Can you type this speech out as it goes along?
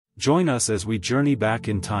Join us as we journey back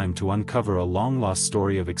in time to uncover a long-lost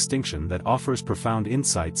story of extinction that offers profound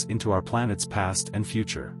insights into our planet's past and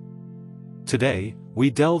future. Today,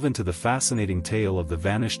 we delve into the fascinating tale of the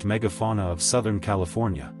vanished megafauna of Southern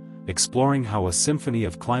California, exploring how a symphony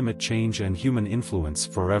of climate change and human influence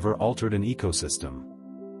forever altered an ecosystem.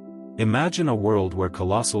 Imagine a world where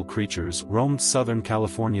colossal creatures roamed Southern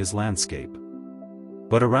California's landscape.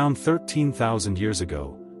 But around 13,000 years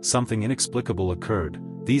ago, something inexplicable occurred.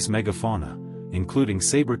 These megafauna, including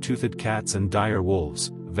saber-toothed cats and dire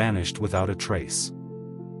wolves, vanished without a trace.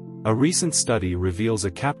 A recent study reveals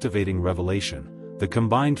a captivating revelation: the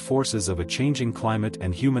combined forces of a changing climate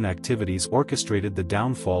and human activities orchestrated the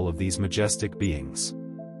downfall of these majestic beings.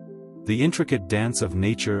 The intricate dance of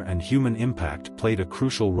nature and human impact played a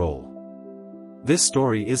crucial role. This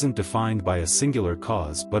story isn't defined by a singular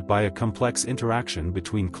cause but by a complex interaction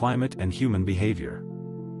between climate and human behavior.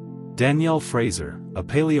 Danielle Fraser, a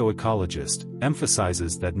paleoecologist,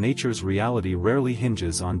 emphasizes that nature's reality rarely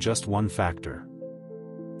hinges on just one factor.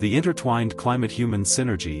 The intertwined climate-human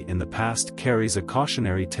synergy in the past carries a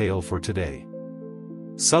cautionary tale for today.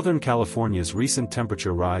 Southern California's recent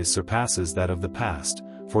temperature rise surpasses that of the past,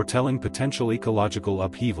 foretelling potential ecological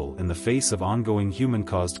upheaval in the face of ongoing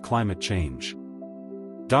human-caused climate change.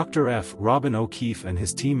 Dr. F. Robin O'Keefe and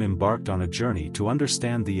his team embarked on a journey to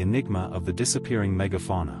understand the enigma of the disappearing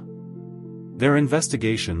megafauna. Their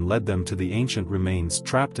investigation led them to the ancient remains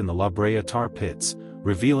trapped in the La Brea tar pits,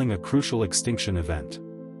 revealing a crucial extinction event.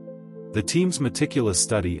 The team's meticulous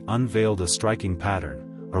study unveiled a striking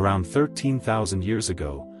pattern. Around 13,000 years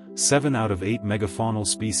ago, 7 out of 8 megafaunal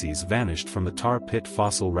species vanished from the tar pit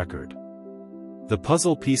fossil record. The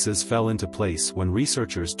puzzle pieces fell into place when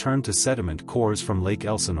researchers turned to sediment cores from Lake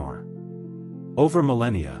Elsinore. Over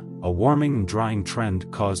millennia, a warming and drying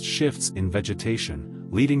trend caused shifts in vegetation,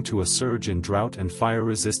 leading to a surge in drought and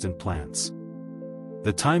fire-resistant plants.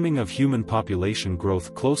 The timing of human population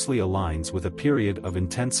growth closely aligns with a period of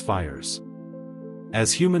intense fires.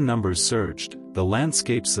 As human numbers surged, the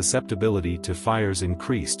landscape's susceptibility to fires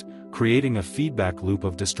increased, creating a feedback loop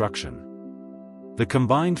of destruction. The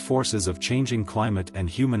combined forces of changing climate and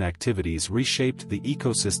human activities reshaped the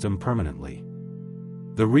ecosystem permanently.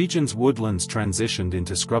 The region's woodlands transitioned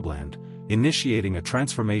into scrubland, initiating a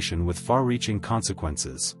transformation with far-reaching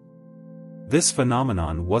consequences. This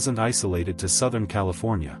phenomenon wasn't isolated to Southern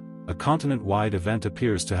California. A continent-wide event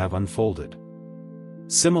appears to have unfolded.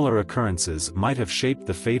 Similar occurrences might have shaped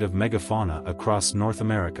the fate of megafauna across North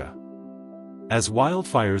America. As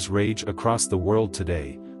wildfires rage across the world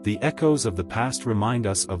today, the echoes of the past remind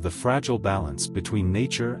us of the fragile balance between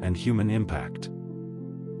nature and human impact.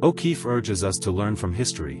 O'Keefe urges us to learn from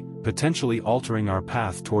history, potentially altering our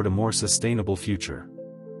path toward a more sustainable future.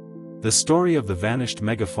 The story of the vanished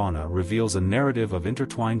megafauna reveals a narrative of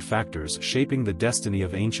intertwined factors shaping the destiny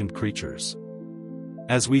of ancient creatures.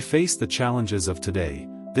 As we face the challenges of today,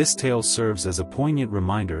 this tale serves as a poignant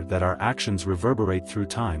reminder that our actions reverberate through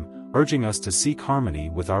time, urging us to seek harmony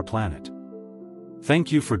with our planet.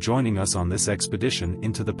 Thank you for joining us on this expedition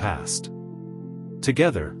into the past.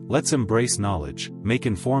 Together, let's embrace knowledge, make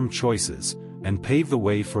informed choices, and pave the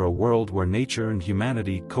way for a world where nature and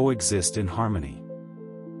humanity coexist in harmony.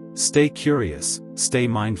 Stay curious, stay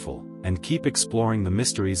mindful, and keep exploring the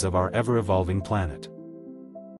mysteries of our ever-evolving planet.